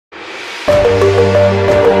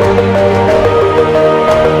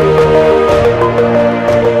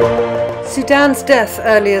Sudan's death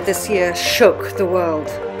earlier this year shook the world.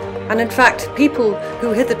 And in fact, people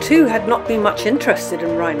who hitherto had not been much interested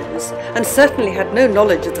in rhinos, and certainly had no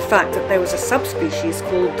knowledge of the fact that there was a subspecies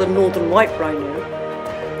called the northern white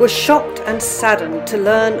rhino, were shocked and saddened to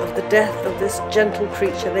learn of the death of this gentle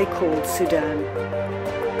creature they called Sudan.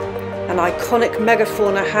 An iconic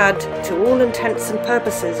megafauna had, to all intents and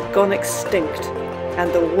purposes, gone extinct,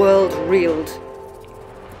 and the world reeled.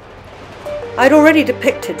 I'd already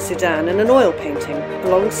depicted Sudan in an oil painting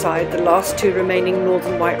alongside the last two remaining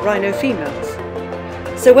northern white rhino females.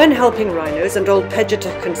 So when Helping Rhinos and Old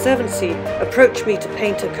Pejeta Conservancy approached me to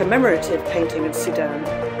paint a commemorative painting of Sudan,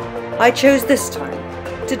 I chose this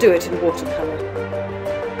time to do it in watercolour.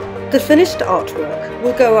 The finished artwork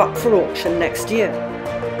will go up for auction next year,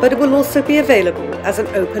 but it will also be available as an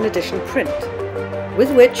open edition print,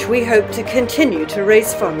 with which we hope to continue to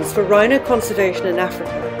raise funds for rhino conservation in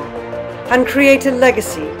Africa and create a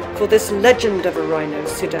legacy for this legend of a rhino,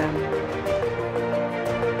 Sudan.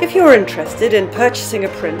 If you're interested in purchasing a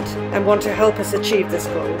print and want to help us achieve this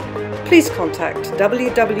goal, please contact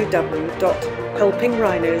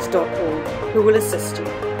www.helpingrhinos.org, who will assist you.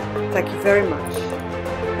 Thank you very much.